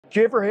Do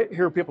you ever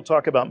hear people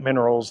talk about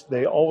minerals?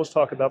 They always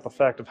talk about the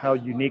fact of how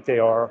unique they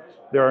are.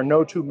 There are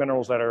no two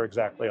minerals that are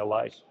exactly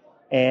alike.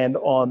 And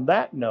on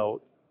that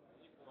note,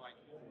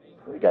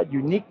 we got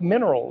unique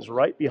minerals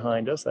right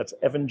behind us. That's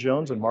Evan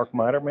Jones and Marc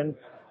Miterman.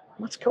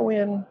 Let's go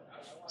in,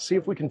 see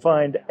if we can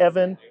find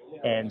Evan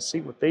and see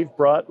what they've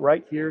brought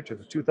right here to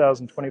the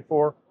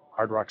 2024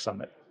 Hard Rock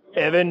Summit.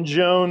 Evan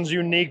Jones,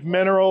 Unique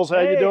Minerals. How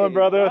you doing,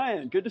 brother?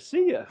 Brian, good to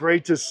see you.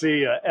 Great to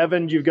see you.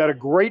 Evan, you've got a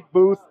great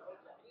booth.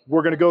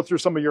 We're going to go through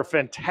some of your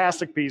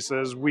fantastic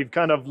pieces. We've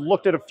kind of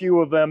looked at a few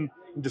of them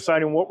and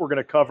deciding what we're going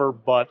to cover,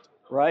 but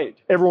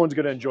everyone's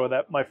going to enjoy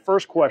that. My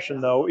first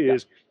question, though,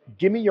 is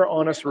give me your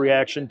honest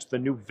reaction to the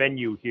new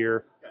venue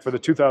here for the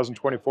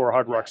 2024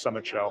 Hard Rock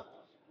Summit show.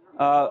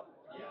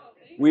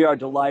 We are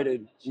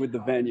delighted with the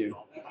venue.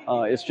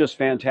 It's just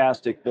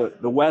fantastic. The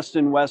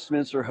Westin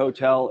Westminster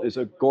Hotel is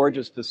a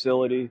gorgeous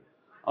facility.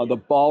 The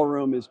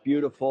ballroom is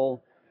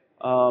beautiful.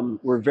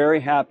 We're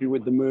very happy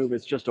with the move.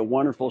 It's just a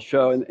wonderful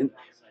show. And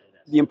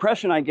the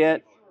impression I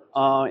get,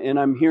 and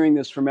I'm hearing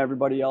this from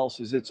everybody else,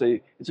 is it's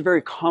a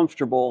very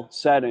comfortable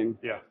setting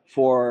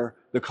for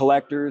the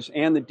collectors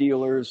and the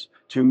dealers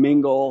to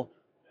mingle,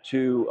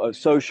 to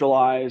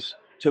socialize,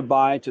 to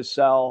buy, to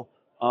sell.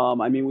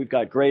 I mean, we've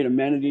got great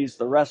amenities.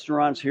 The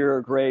restaurants here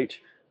are great.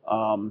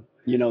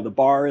 You know, the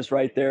bar is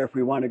right there if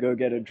we want to go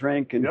get a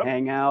drink and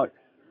hang out.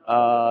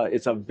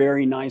 It's a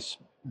very nice,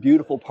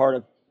 beautiful part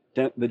of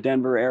the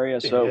Denver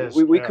area. So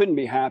we couldn't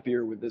be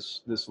happier with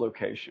this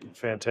location.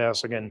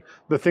 Fantastic. And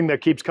the thing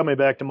that keeps coming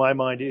back to my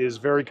mind is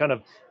very kind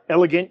of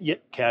elegant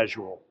yet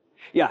casual.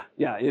 Yeah,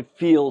 it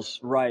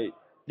feels right.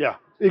 Yeah,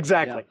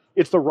 exactly.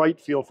 Yeah. It's the right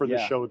feel for the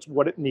show. It's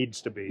what it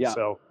needs to be. Yeah.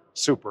 So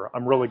super.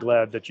 I'm really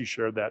glad that you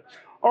shared that.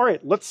 All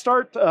right, let's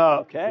start.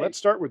 Let's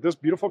start with this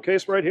beautiful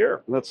case right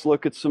here. Let's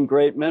look at some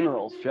great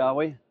minerals, shall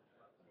we?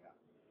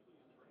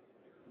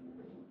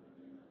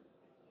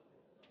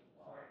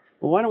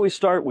 Well, why don't we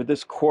start with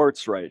this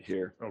quartz right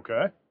here?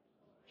 Okay.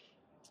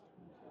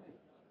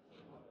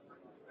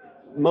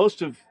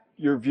 Most of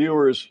your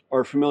viewers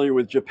are familiar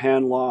with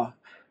Japan law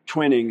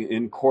twinning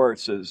in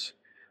quartzes,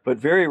 but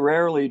very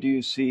rarely do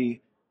you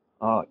see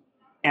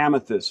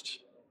amethyst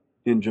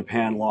in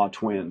Japan law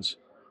twins,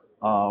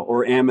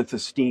 or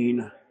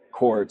amethystine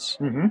quartz,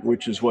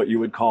 which is what you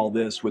would call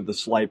this with the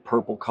slight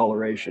purple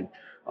coloration.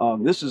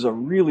 This is a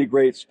really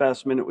great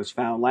specimen. It was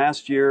found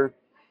last year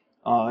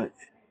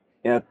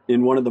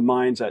in one of the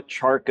mines at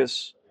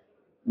Charcas,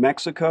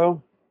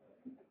 Mexico.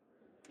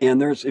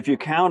 And if you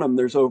count them,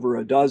 there's over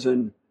a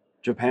dozen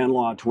Japan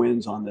law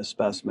twins on this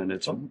specimen.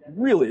 It's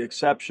really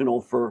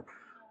exceptional for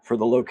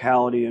the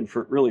locality and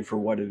for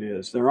what it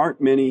is. There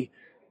aren't many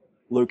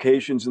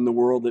locations in the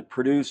world that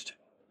produced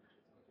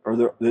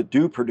or that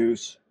do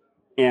produce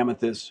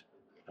amethyst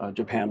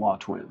Japan law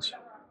twins.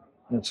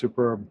 That's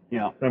superb.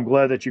 Yeah. I'm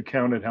glad that you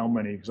counted how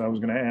many, because I was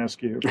going to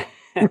ask you.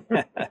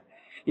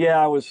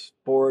 Yeah, I was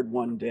bored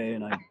one day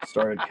and I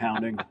started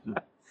counting.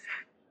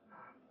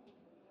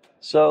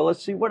 So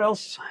let's see, what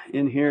else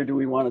in here do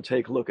we want to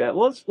take a look at?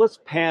 Let's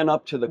pan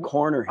up to the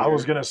corner here. I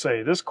was going to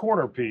say, this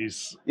corner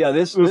piece. Yeah,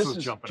 this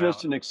is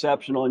just an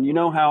exceptional. And you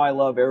know how I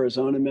love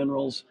Arizona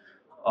minerals?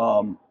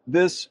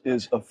 This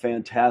is a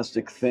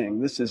fantastic thing.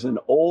 This is an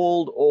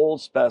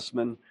old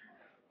specimen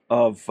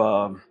of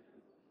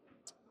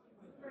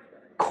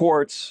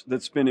quartz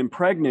that's been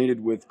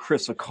impregnated with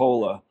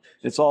chrysocolla.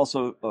 It's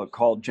also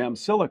called gem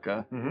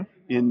silica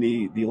in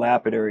the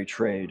lapidary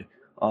trade.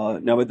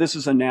 Now, but this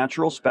is a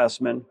natural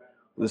specimen,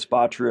 this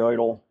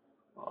botryoidal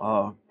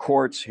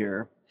quartz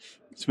here.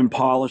 It's been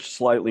polished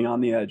slightly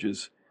on the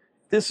edges.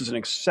 This is an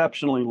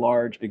exceptionally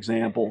large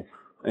example,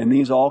 and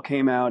these all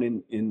came out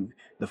in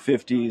the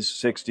 50s,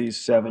 60s,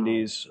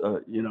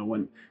 70s. You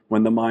know,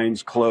 when the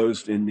mines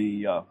closed in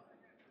the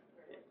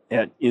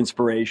at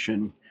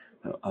Inspiration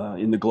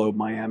in the Globe,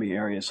 Miami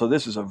area. So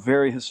this is a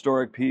very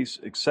historic piece,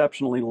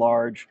 exceptionally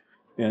large,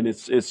 and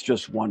it's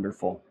just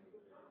wonderful.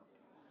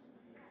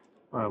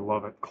 I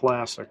love it.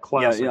 Classic.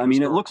 Yeah, I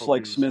mean, it looks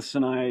like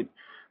Smithsonite,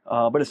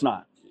 but it's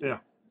not.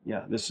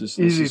 Yeah, this is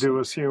easy to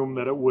assume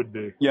that it would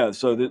be. Yeah,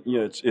 so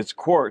it's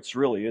quartz,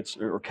 really. It's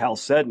or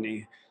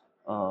chalcedony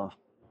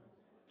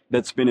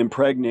that's been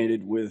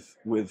impregnated with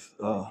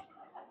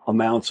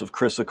amounts of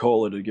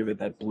chrysocolla to give it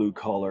that blue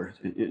color.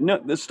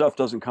 This stuff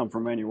doesn't come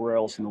from anywhere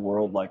else in the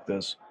world like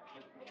this.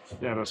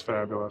 Yeah, that's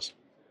fabulous.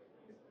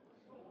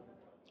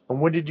 And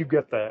when did you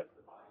get that?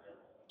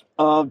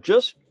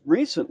 Just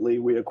recently,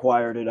 we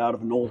acquired it out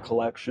of an old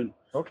collection.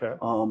 Okay.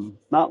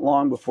 Not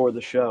long before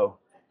the show.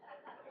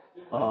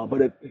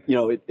 But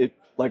it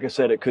like I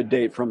said, it could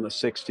date from the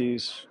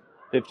 60s,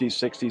 50s,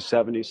 60s,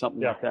 70s,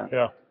 something like that.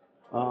 Yeah.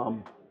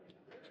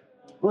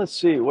 Let's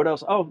see, what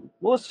else? Oh,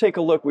 well, let's take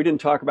a look. We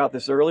didn't talk about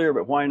this earlier,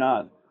 but why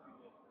not?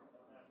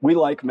 We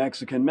like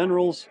Mexican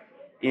minerals,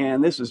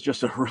 and this is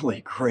just a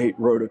really great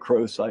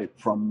rhodochrosite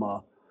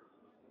from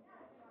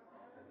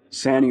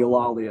San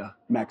Eulalia,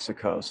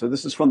 Mexico. So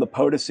this is from the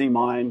Potosi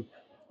mine,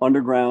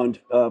 underground,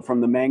 from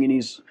the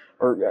manganese,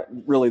 or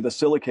really the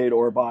silicate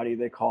ore body,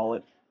 they call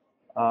it.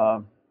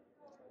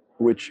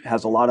 which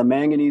has a lot of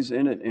manganese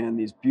in it, and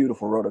these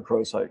beautiful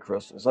rhodochrosite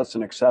crystals. That's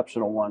an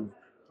exceptional one.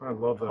 I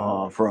love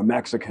that. For a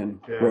Mexican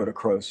Yeah.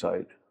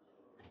 rhodochrosite.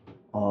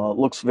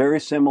 Looks very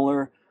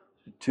similar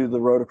to the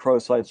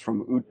rhodochrosites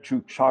from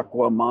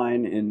Uchucchacua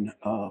mine in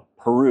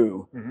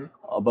Peru,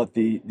 but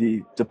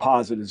the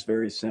deposit is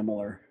very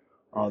similar,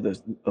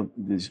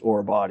 these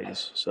ore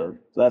bodies. So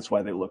that's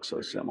why they look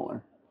so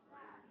similar.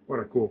 What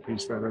a cool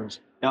piece that is.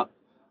 Yeah.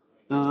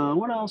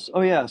 What else?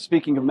 Oh, yeah.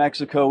 Speaking of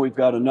Mexico, we've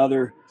got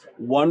another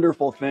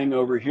wonderful thing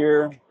over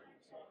here.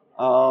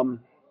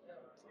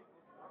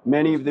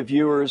 Many of the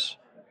viewers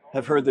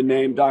have heard the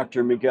name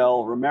Dr.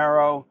 Miguel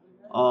Romero,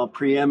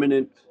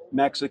 preeminent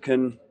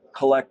Mexican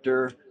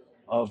collector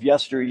of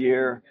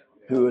yesteryear,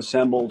 who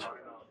assembled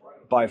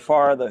by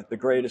far the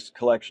greatest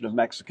collection of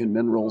Mexican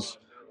minerals.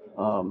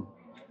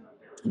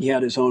 He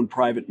had his own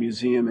private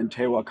museum in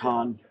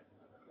Tehuacan.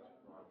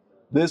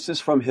 This is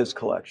from his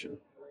collection.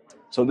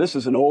 So this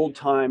is an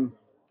old-time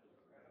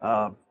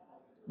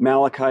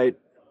malachite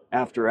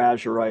after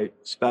azurite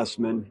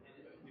specimen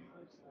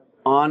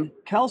on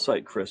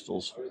calcite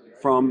crystals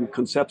from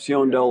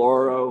Concepcion del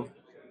Oro,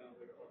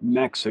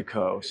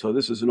 Mexico. So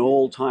this is an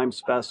old-time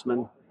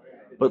specimen.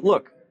 But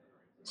look,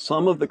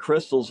 some of the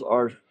crystals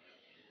are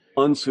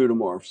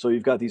unpseudomorph. So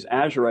you've got these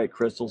azurite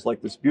crystals,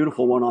 like this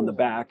beautiful one on the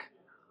back.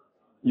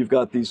 You've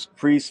got these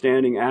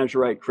freestanding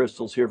azurite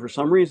crystals here. For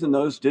some reason,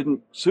 those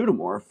didn't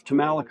pseudomorph to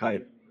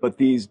malachite, but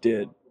these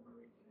did.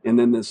 And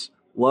then this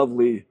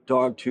lovely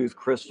dogtooth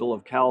crystal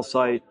of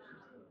calcite.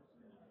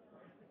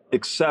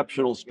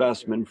 Exceptional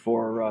specimen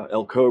for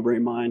El Cobre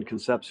mine,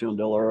 Concepcion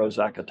del Oro,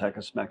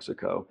 Zacatecas,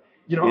 Mexico.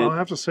 You know, I'll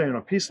have to say, on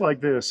a piece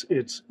like this,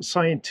 it's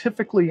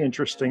scientifically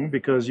interesting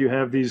because you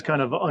have these kind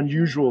of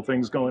unusual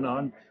things going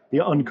on, the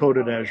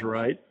uncoated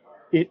azurite.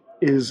 It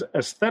is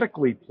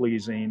aesthetically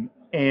pleasing,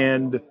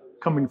 and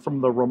coming from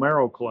the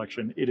Romero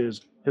collection, it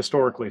is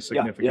historically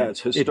significant. Yeah,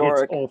 it's historic.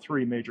 It hits all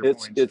three major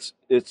points.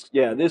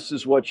 Yeah, this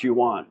is what you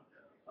want.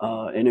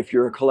 And if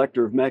you're a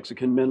collector of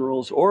Mexican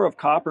minerals or of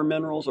copper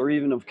minerals or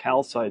even of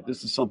calcite,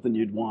 this is something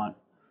you'd want.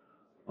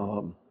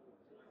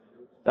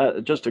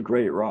 Just a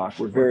great rock.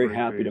 We're very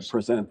happy to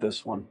present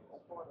this one.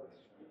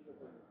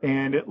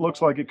 And it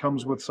looks like it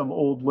comes with some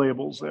old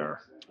labels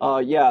there.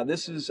 Yeah,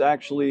 this is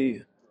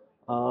actually,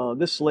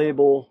 this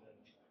label,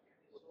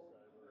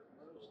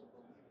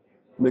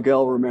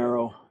 Miguel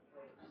Romero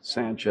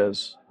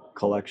Sanchez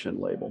collection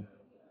label.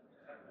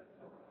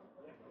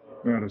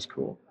 That is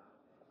cool.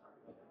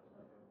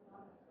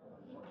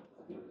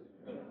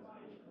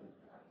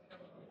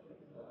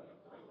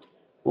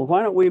 Well,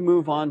 why don't we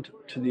move on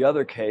to the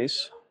other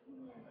case,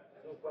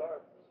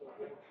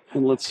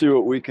 and let's see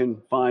what we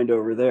can find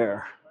over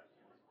there.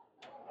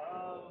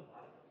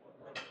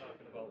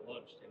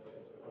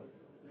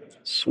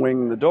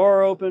 Swing the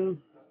door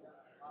open.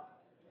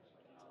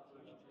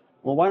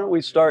 Well, why don't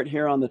we start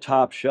here on the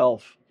top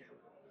shelf?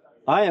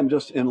 I am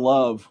just in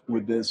love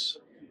with this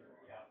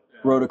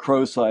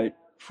rhodochrosite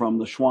from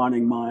the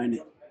Schwanning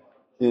mine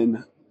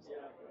in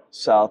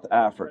South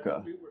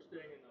Africa.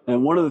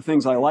 And one of the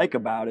things I like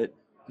about it,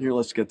 here,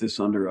 let's get this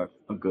under a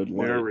good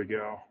light. There we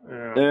go.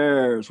 Yeah.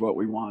 There's what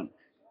we want.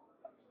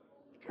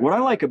 What I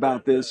like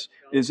about this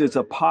is it's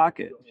a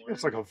pocket.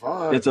 It's like a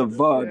vug. It's a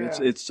vug.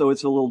 Yeah. It's a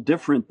little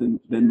different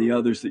than the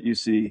others that you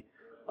see.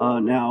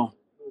 Now,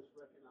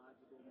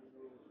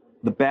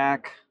 the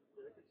back,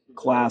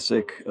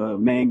 classic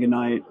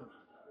manganite,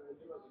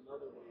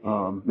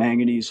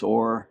 manganese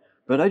ore.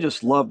 But I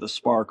just love the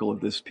sparkle of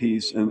this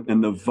piece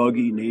and the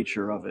vuggy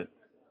nature of it.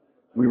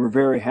 We were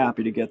very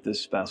happy to get this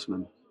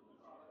specimen.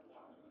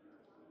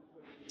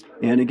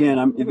 And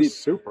again,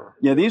 super.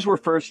 Yeah, these were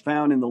first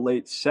found in the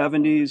late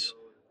 70s.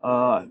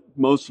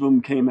 Most of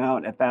them came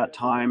out at that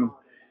time,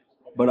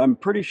 but I'm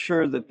pretty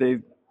sure that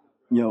they've,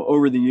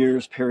 over the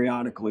years,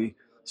 periodically,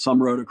 some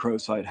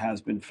rhodochrosite has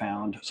been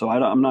found. So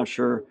I'm not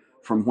sure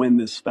from when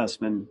this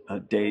specimen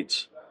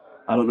dates.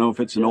 I don't know if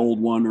it's an old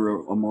one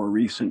or a more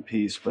recent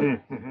piece, but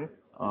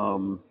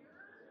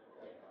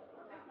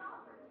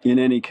in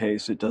any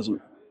case,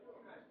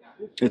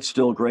 it's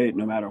still great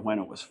no matter when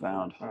it was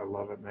found. I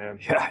love it, man.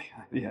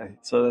 Yeah.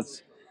 So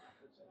that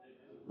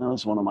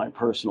was one of my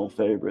personal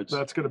favorites.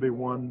 That's going to be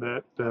one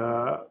that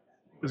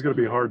is going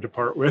to be hard to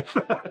part with.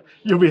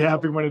 You'll be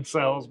happy when it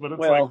sells, but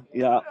it's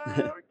yeah.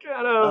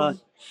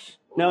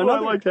 No, I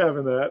liked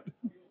having that.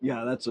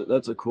 Yeah,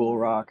 that's a cool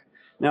rock.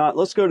 Now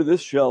let's go to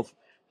this shelf.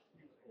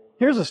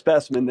 Here's a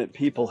specimen that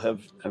people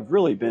have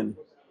really been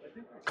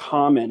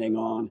commenting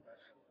on.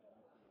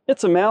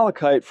 It's a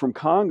malachite from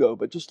Congo,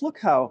 but just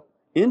look how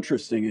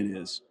interesting it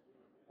is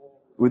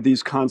with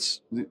these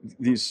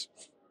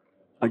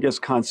I guess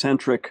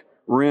concentric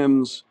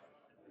rims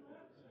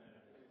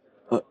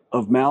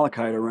of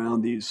malachite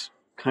around these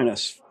kind of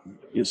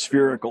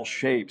spherical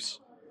shapes.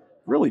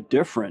 Really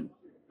different.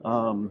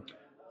 I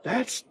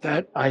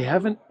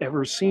haven't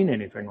ever seen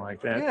anything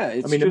like that. Yeah,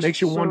 it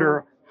makes you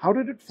wonder, how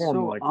did it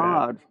form like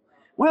odd. that?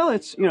 Well,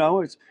 it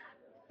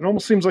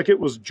almost seems like it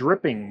was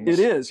dripping. It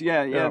is,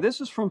 yeah.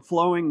 This is from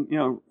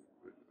flowing,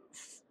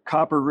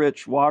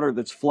 copper-rich water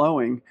that's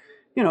flowing,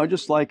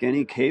 just like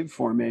any cave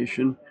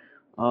formation,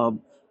 uh,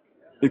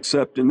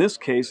 except in this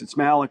case, it's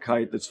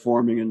malachite that's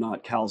forming and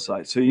not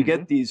calcite. So you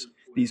get these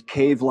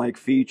cave-like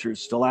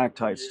features,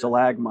 stalactites,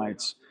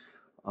 stalagmites,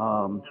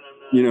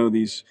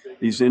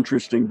 these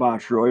interesting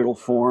botryoidal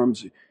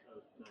forms.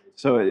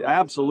 So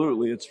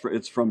absolutely,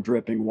 it's from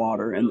dripping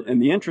water.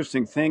 And the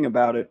interesting thing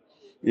about it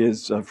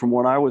is, from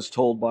what I was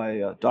told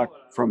by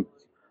from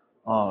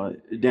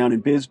down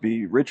in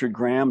Bisbee, Richard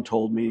Graham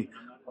told me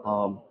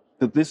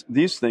that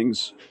these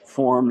things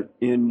form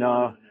in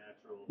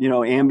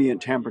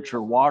ambient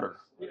temperature water.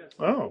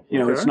 Oh,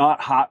 It's not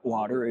hot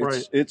water;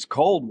 Right. it's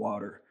cold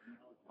water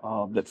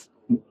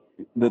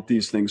that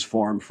these things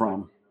form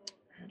from.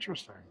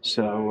 Interesting.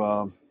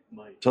 So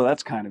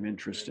that's kind of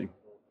interesting.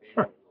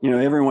 Huh.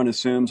 Everyone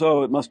assumes,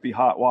 oh, it must be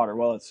hot water.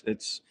 Well,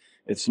 it's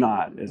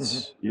not.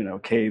 It's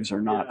caves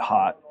are not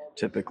hot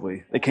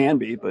typically. They can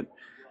be, but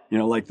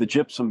like the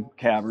gypsum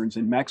caverns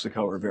in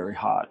Mexico are very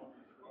hot.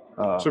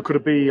 So could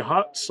it be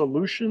hot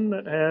solution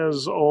that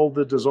has all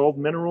the dissolved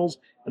minerals,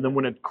 and then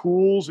when it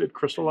cools, it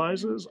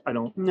crystallizes? I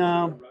don't.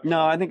 No,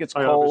 I think it's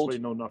I cold. obviously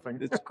know nothing.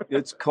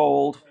 It's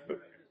cold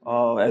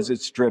as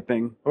it's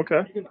dripping.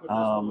 Okay. It's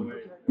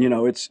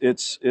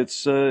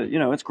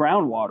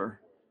groundwater.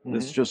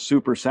 It's just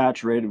super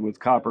saturated with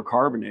copper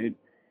carbonate,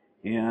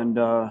 and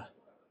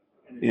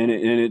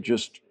it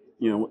just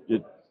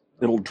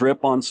it'll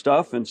drip on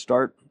stuff and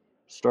start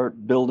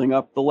building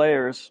up the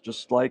layers,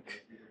 just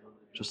like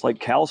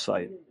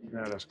calcite.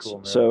 Yeah, that's cool,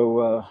 man.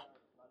 So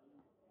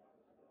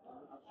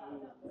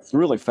it's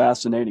really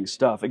fascinating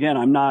stuff. Again,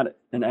 I'm not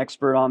an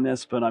expert on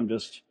this, but I'm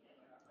just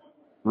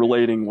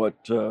relating what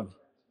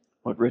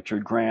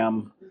Richard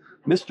Graham,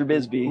 Mr.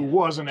 Bisbee, Who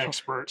was an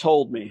expert,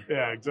 told me.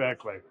 Yeah,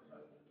 exactly.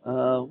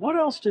 What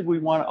else did we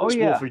want? Oh, This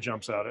yeah. Wolfie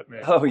jumps out at me.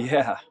 Oh,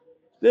 yeah.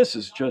 This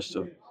is just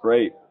a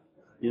great,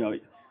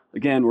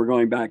 again, we're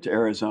going back to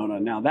Arizona.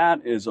 Now,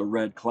 that is a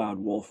red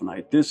cloud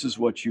Wulfenite. This is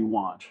what you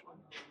want.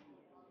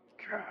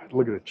 God,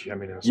 look at the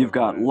gemminess. You've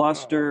got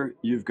luster.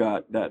 You've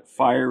got that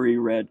fiery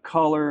red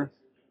color.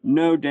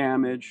 No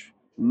damage.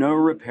 No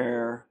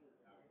repair.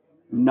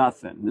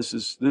 Nothing. This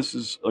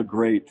is a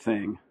great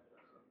thing.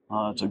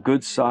 It's a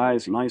good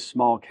size, nice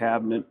small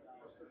cabinet.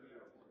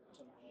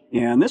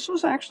 And this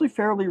was actually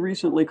fairly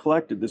recently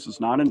collected. This is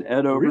not an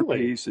Edover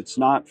piece. It's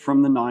not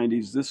from the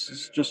 90s. This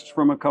is just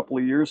from a couple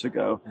of years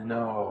ago.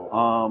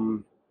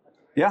 No.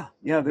 Yeah.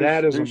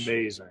 That is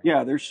amazing.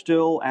 Yeah, there's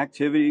still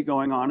activity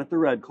going on at the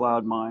Red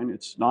Cloud mine.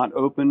 It's not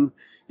open.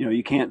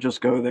 You can't just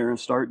go there and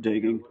start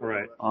digging.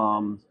 Right.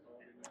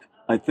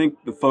 I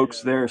think the folks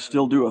there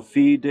still do a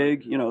fee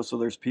dig, so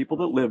there's people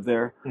that live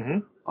there.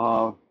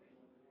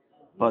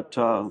 But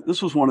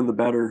this was one of the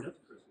better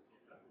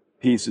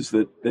pieces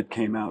that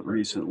came out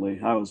recently.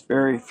 I was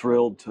very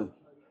thrilled to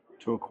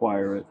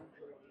acquire it.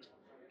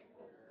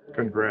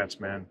 Congrats,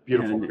 man.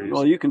 Beautiful piece.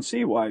 Well, you can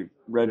see why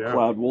Red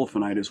Cloud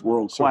Wulfenite is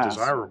world class.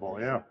 So desirable,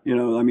 yeah.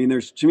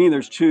 There's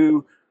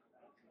two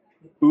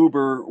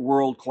uber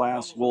world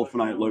class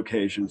Wulfenite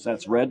locations.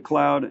 That's Red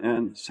Cloud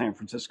and San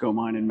Francisco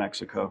mine in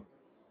Mexico.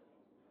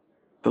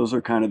 Those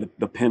are kind of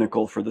the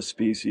pinnacle for the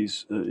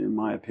species, in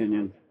my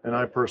opinion. And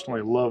I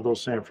personally love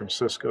those San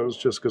Franciscos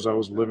just because I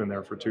was living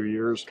there for 2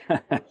 years.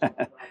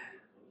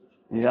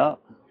 Yeah.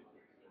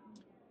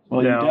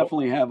 Well, you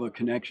definitely have a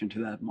connection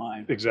to that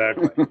mine.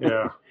 Exactly,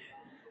 yeah.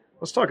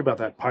 Let's talk about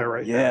that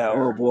pyrite. Yeah,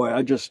 oh boy,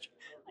 I just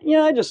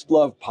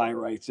love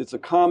pyrites. It's a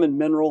common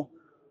mineral,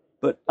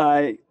 but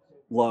I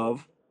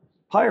love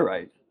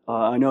pyrite.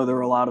 I know there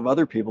are a lot of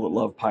other people that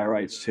love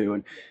pyrites too,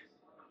 and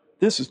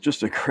this is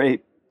just a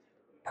great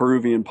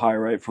Peruvian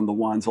pyrite from the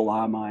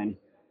Wanzala mine.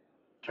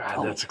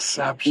 God, that's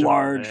exceptional,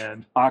 large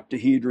man.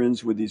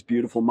 Octahedrons with these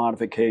beautiful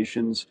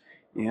modifications,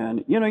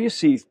 and you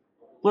see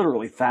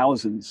literally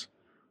thousands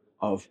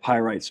of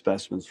pyrite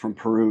specimens from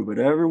Peru, but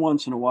every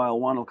once in a while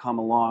one will come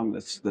along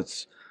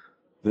that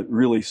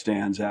really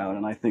stands out,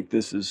 and I think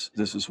this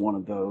is one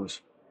of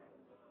those.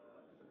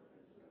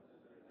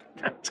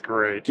 That's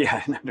great.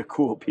 Yeah, and a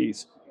cool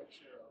piece.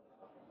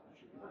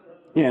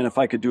 Yeah, and if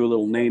I could do a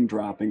little name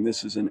dropping,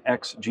 this is an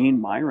ex-Gene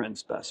Myron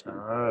specimen.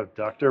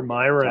 Dr.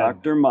 Myron.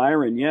 Dr.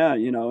 Myron, yeah,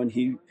 and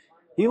he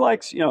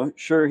likes,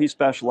 sure, he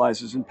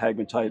specializes in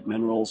pegmatite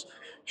minerals.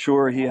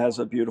 Sure, he has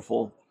a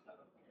beautiful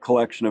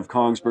collection of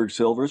Kongsberg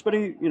silvers, but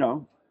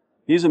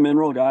he's a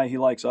mineral guy. He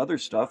likes other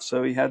stuff,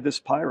 so he had this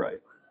pyrite.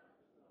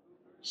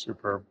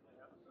 Superb.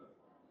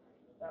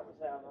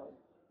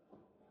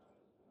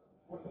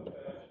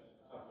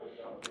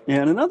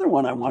 And another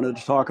one I wanted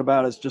to talk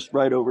about is just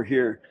right over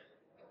here.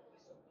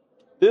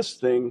 This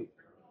thing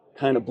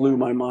kind of blew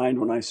my mind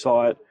when I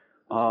saw it.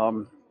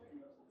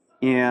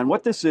 And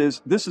what this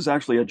is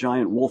actually a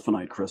giant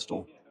Wulfenite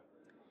crystal.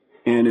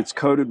 And it's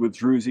coated with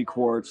druzy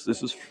quartz.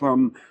 This is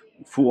from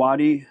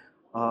Fuadi,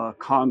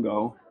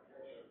 Congo,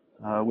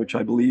 which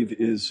I believe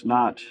is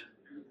not,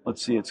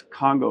 let's see, it's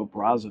Congo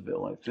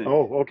Brazzaville, I think.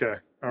 Oh, okay.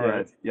 All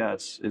right. Yeah,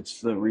 it's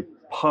the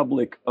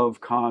Republic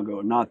of Congo,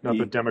 not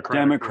the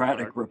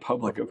Democratic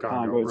Republic of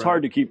Congo. It's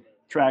hard to keep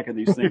track of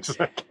these things.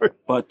 Exactly.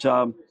 But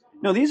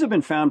No, these have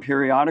been found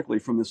periodically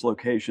from this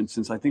location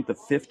since I think the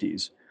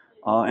 50s,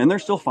 and they're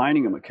still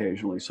finding them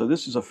occasionally. So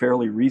this is a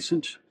fairly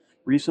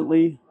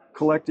recently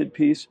collected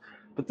piece,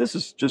 but this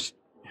is just,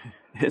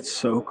 it's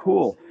so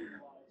cool.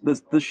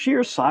 The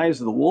sheer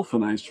size of the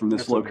Wulfenites from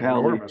this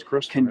locality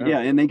yeah,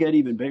 and they get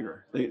even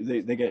bigger.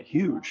 They get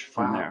huge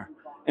from there,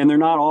 and they're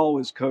not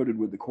always coated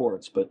with the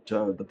quartz, but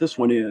this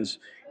one is,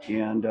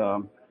 and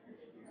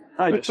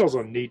it tells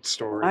a neat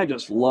story. I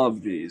just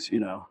love these,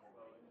 you know.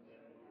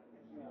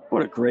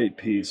 What a great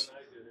piece.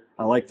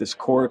 I like this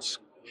quartz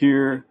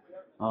here,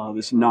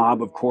 this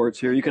knob of quartz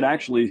here. You could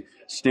actually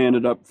stand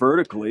it up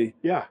vertically.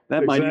 Yeah,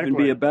 that might even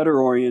be a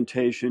better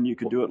orientation. You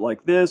could do it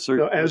like this,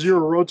 or as you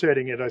were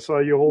rotating it, I saw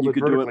you hold it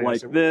vertically. You could do it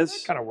like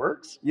this. That kind of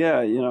works.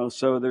 Yeah, you know.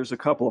 So there's a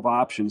couple of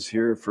options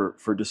here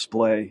for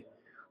display.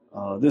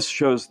 This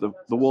shows the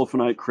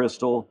Wulfenite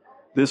crystal.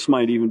 This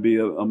might even be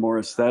a more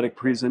aesthetic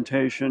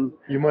presentation.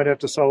 You might have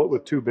to sell it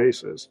with 2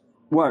 bases.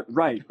 What?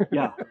 Right?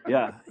 Yeah,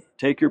 yeah.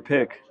 Take your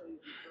pick.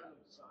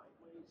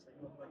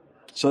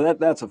 So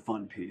that's a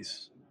fun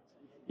piece.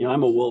 You know,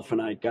 I'm a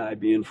Wulfenite guy,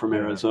 being from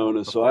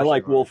Arizona, so I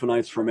like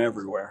Wulfenites from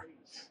everywhere.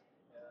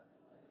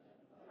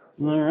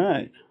 All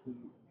right.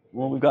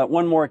 Well, we've got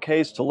one more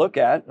case to look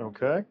at.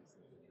 Okay.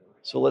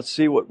 So let's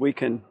see what we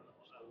can.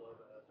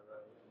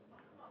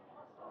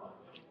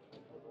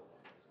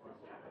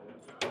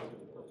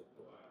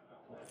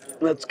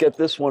 Let's get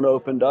this one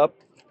opened up.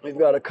 We've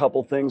got a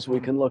couple things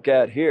we can look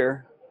at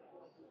here.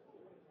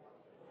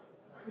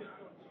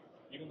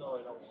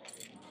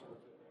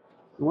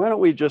 Why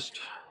don't we just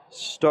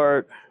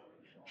start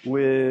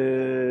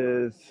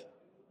with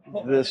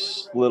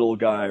this little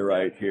guy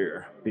right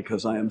here,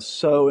 because I am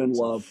so in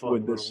love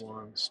with this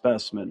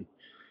specimen.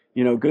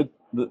 You know,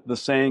 the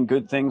saying,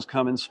 good things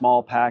come in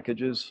small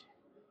packages.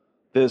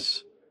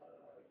 This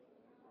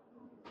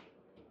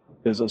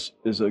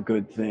is a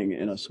good thing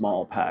in a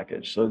small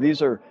package. So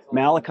these are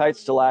malachite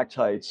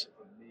stalactites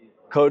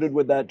coated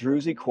with that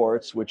druzy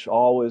quartz, which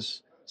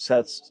always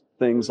sets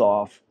things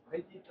off.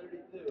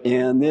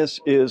 And this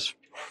is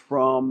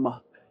from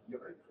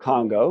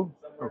Congo.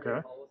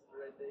 Okay.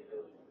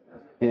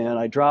 And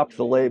I dropped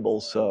the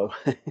label, so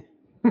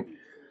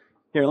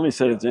here, let me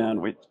set it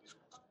down.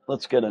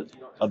 Let's get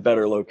a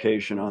better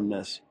location on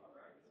this.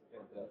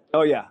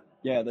 Oh yeah,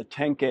 the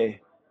Tenke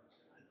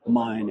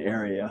mine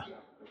area.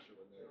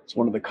 It's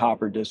one of the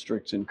copper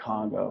districts in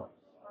Congo.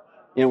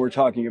 And we're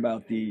talking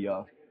about the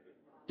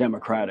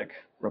Democratic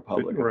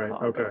Republic of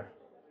Congo. Okay.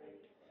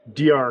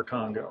 DR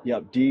Congo.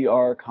 Yep,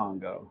 DR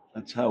Congo.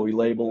 That's how we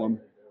label them.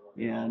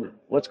 And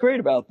what's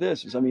great about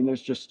this is, I mean,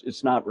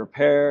 it's not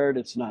repaired,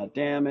 it's not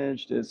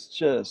damaged, it's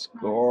just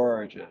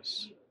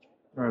gorgeous.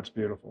 That's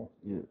beautiful.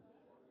 Yeah.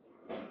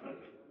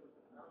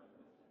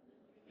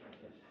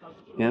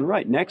 And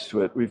right next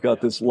to it, we've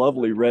got this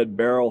lovely red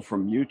beryl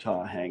from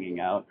Utah hanging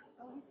out.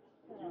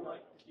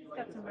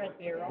 Got some red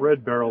beryl.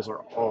 Red beryls are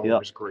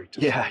always great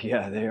to see.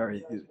 Yeah, they are.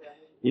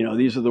 You know,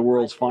 these are the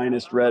world's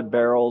finest red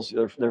beryls.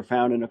 They're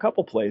found in a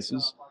couple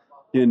places.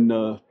 In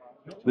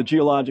the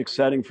geologic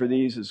setting for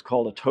these is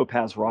called a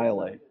topaz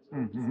rhyolite.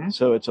 Mm-hmm.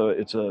 So it's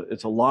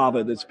a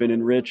lava that's been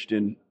enriched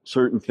in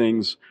certain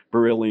things,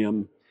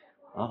 beryllium,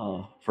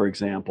 for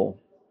example.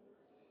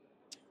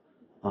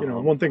 You know,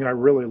 one thing I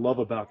really love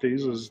about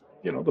these is,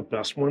 you know, the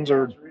best ones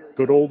are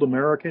good old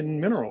American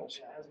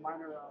minerals.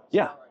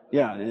 Yeah,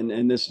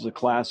 and this is a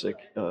classic.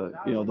 You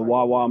know, the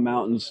Wawa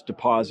Mountains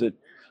deposit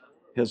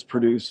has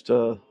produced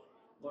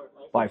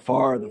by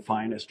far the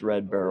finest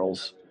red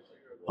beryls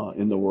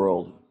in the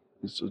world.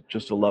 It's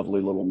just a lovely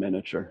little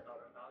miniature.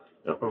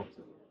 Uh-oh.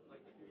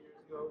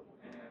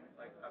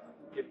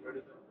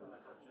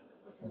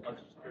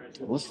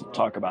 Let's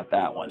talk about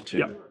that one too.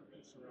 Yep.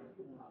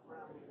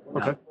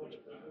 Okay.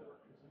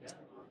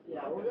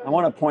 I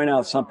want to point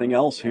out something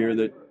else here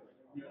that,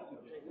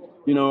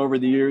 you know, over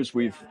the years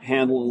we've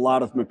handled a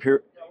lot of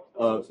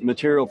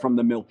material from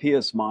the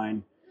Milpias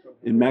mine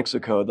in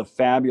Mexico, the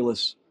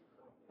fabulous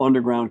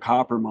underground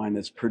copper mine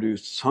that's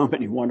produced so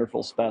many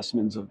wonderful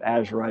specimens of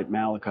azurite,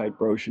 malachite,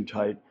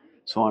 brochantite,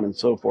 so on and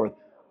so forth.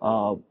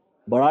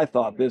 But I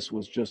thought this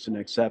was just an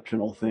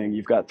exceptional thing.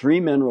 You've got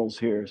 3 minerals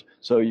here.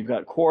 So you've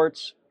got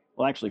quartz,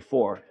 well, actually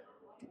 4.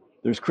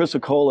 There's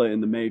chrysocolla in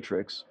the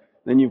matrix.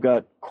 Then you've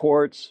got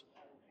quartz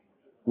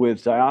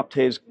with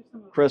dioptase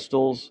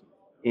crystals,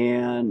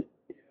 and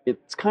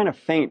it's kind of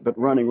faint, but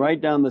running right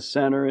down the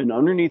center. And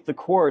underneath the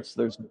quartz,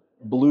 there's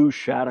blue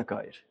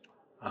shadokite.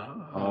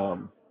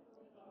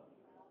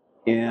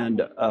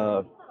 And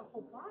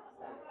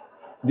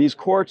these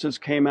quartzes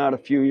came out a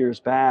few years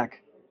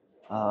back,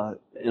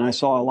 and I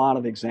saw a lot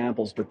of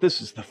examples, but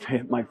this is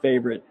my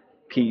favorite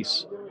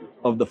piece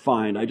of the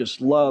find. I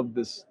just love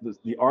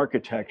the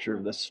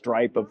architecture, the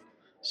stripe of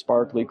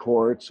sparkly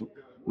quartz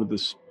with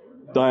this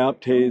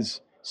dioptase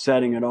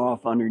setting it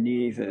off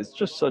underneath. It's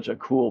just such a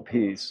cool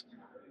piece,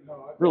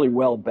 really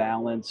well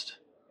balanced.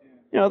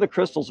 You know, the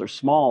crystals are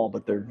small,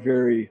 but they're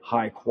very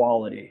high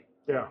quality.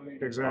 Yeah,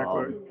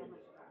 exactly.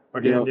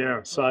 Again,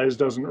 yeah, size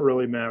doesn't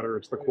really matter.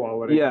 It's the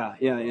quality. Yeah,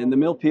 yeah. And the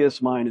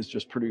Milpius mine has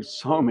just produced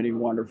so many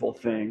wonderful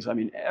things. I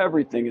mean,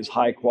 everything is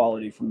high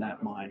quality from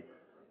that mine,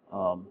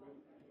 or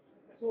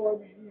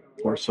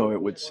so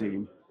it would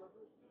seem.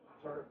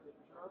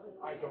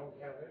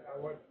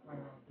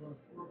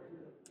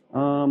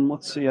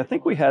 Let's see. I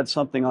think we had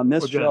something on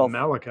this shelf.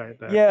 Malachite.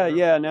 Yeah,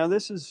 yeah. Now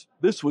this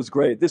was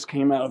great. This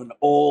came out of an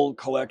old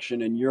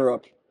collection in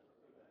Europe.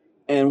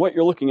 And what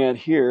you're looking at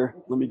here,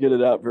 let me get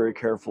it out very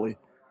carefully.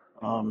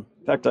 In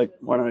fact,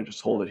 why don't I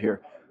just hold it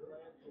here?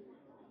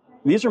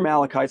 These are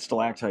malachite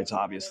stalactites,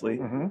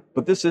 obviously,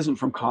 but this isn't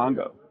from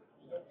Congo.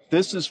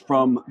 This is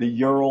from the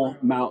Ural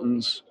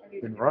Mountains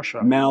in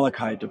Russia.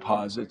 Malachite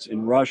deposits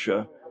in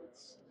Russia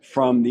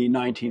from the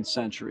 19th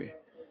century.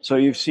 So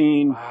you've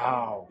seen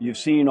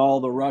all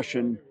the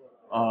Russian,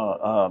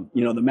 the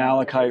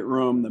malachite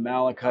room, the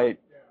malachite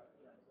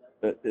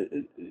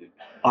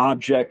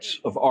objects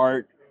of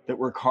art that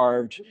were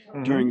carved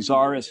during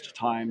Tsarist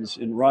times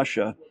in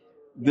Russia.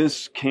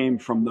 This came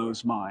from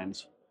those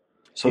mines.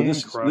 So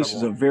this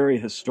is a very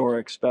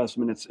historic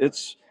specimen.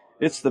 It's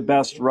the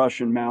best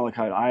Russian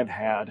malachite I've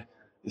had.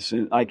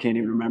 I can't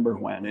even remember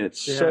when.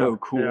 It's so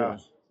cool. Yeah.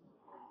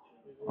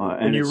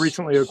 And you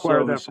recently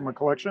acquired that from a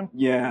collection?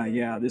 Yeah,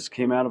 yeah. This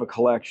came out of a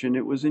collection.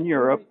 It was in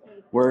Europe,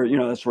 where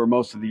that's where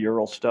most of the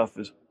Ural stuff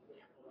is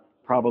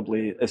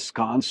probably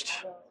ensconced.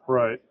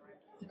 Right.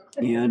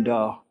 And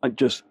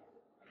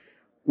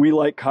we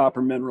like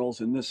copper minerals,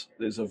 and this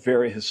is a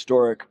very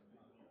historic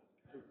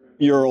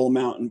Ural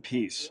Mountain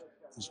piece.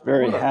 I was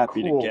very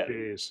happy to get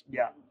it.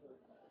 Yeah.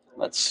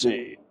 Let's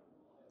see.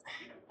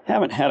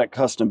 Haven't had a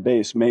custom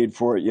base made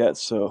for it yet,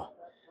 so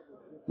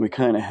we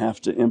kind of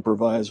have to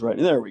improvise right.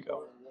 There we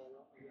go.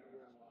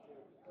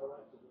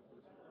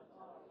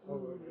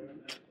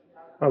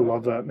 I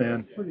love that,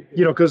 man.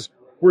 Because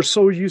we're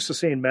so used to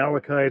seeing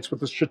malachites with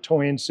the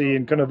chatoyancy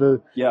and kind of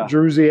the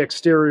druzy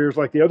exteriors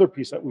like the other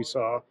piece that we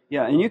saw.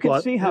 Yeah, and you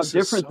can see how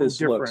different this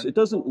looks. It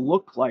doesn't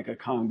look like a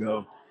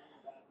Congo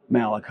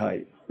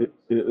malachite, at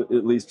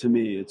least to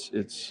me. It's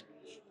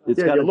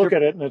got you look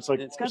at it and it's like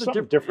it's got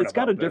something different. It's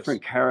got a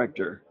different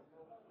character.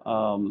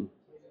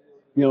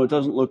 It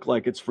doesn't look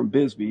like it's from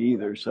Bisbee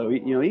either. So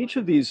each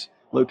of these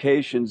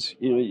locations,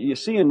 you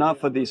see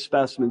enough of these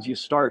specimens, you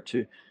start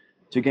to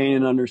gain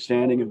an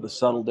understanding of the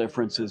subtle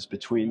differences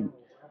between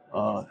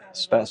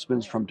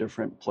specimens from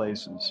different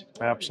places.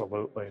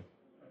 Absolutely.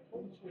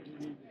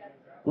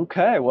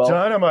 Okay, well,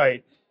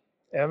 dynamite.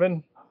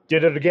 Evan,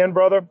 did it again,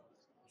 brother.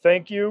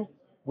 Thank you.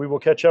 We will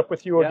catch up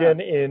with you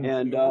again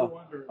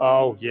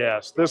oh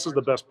yes, this is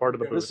the best part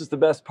of the booth. This is the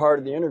best part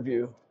of the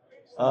interview.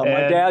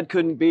 My dad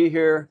couldn't be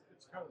here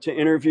to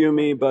interview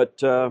me, but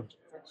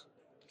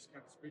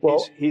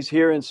he's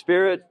here in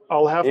spirit.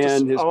 I'll have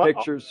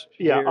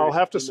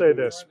to say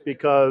this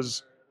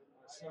because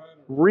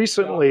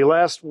recently,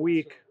 last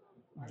week,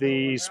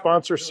 the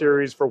sponsor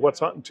series for What's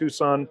Hot in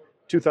Tucson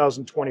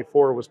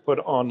 2024 was put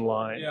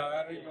online,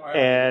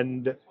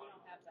 and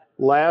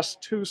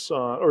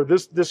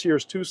this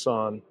year's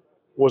Tucson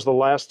was the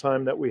last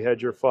time that we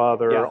had your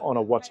father on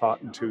a What's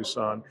Hot in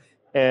Tucson.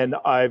 And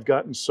I've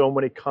gotten so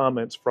many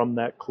comments from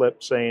that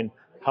clip saying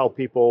how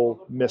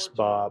people miss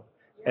Bob.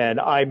 And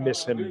I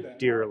miss him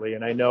dearly.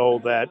 And I know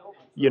that,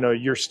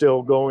 you're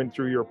still going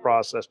through your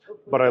process,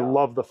 but I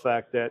love the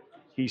fact that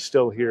he's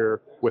still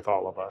here with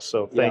all of us.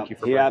 So thank you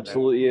for bringing that. He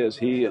absolutely is.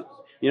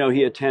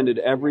 He attended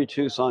every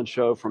Tucson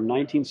show from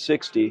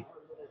 1960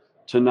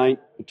 to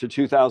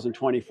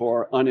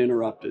 2024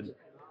 uninterrupted.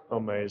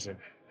 Amazing.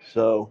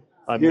 So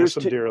I miss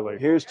him dearly.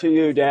 Here's to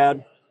you,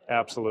 Dad.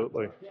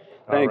 Absolutely.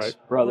 Thanks, all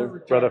right. brother.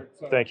 Brother,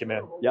 thank you,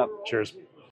 man. Yep. Cheers.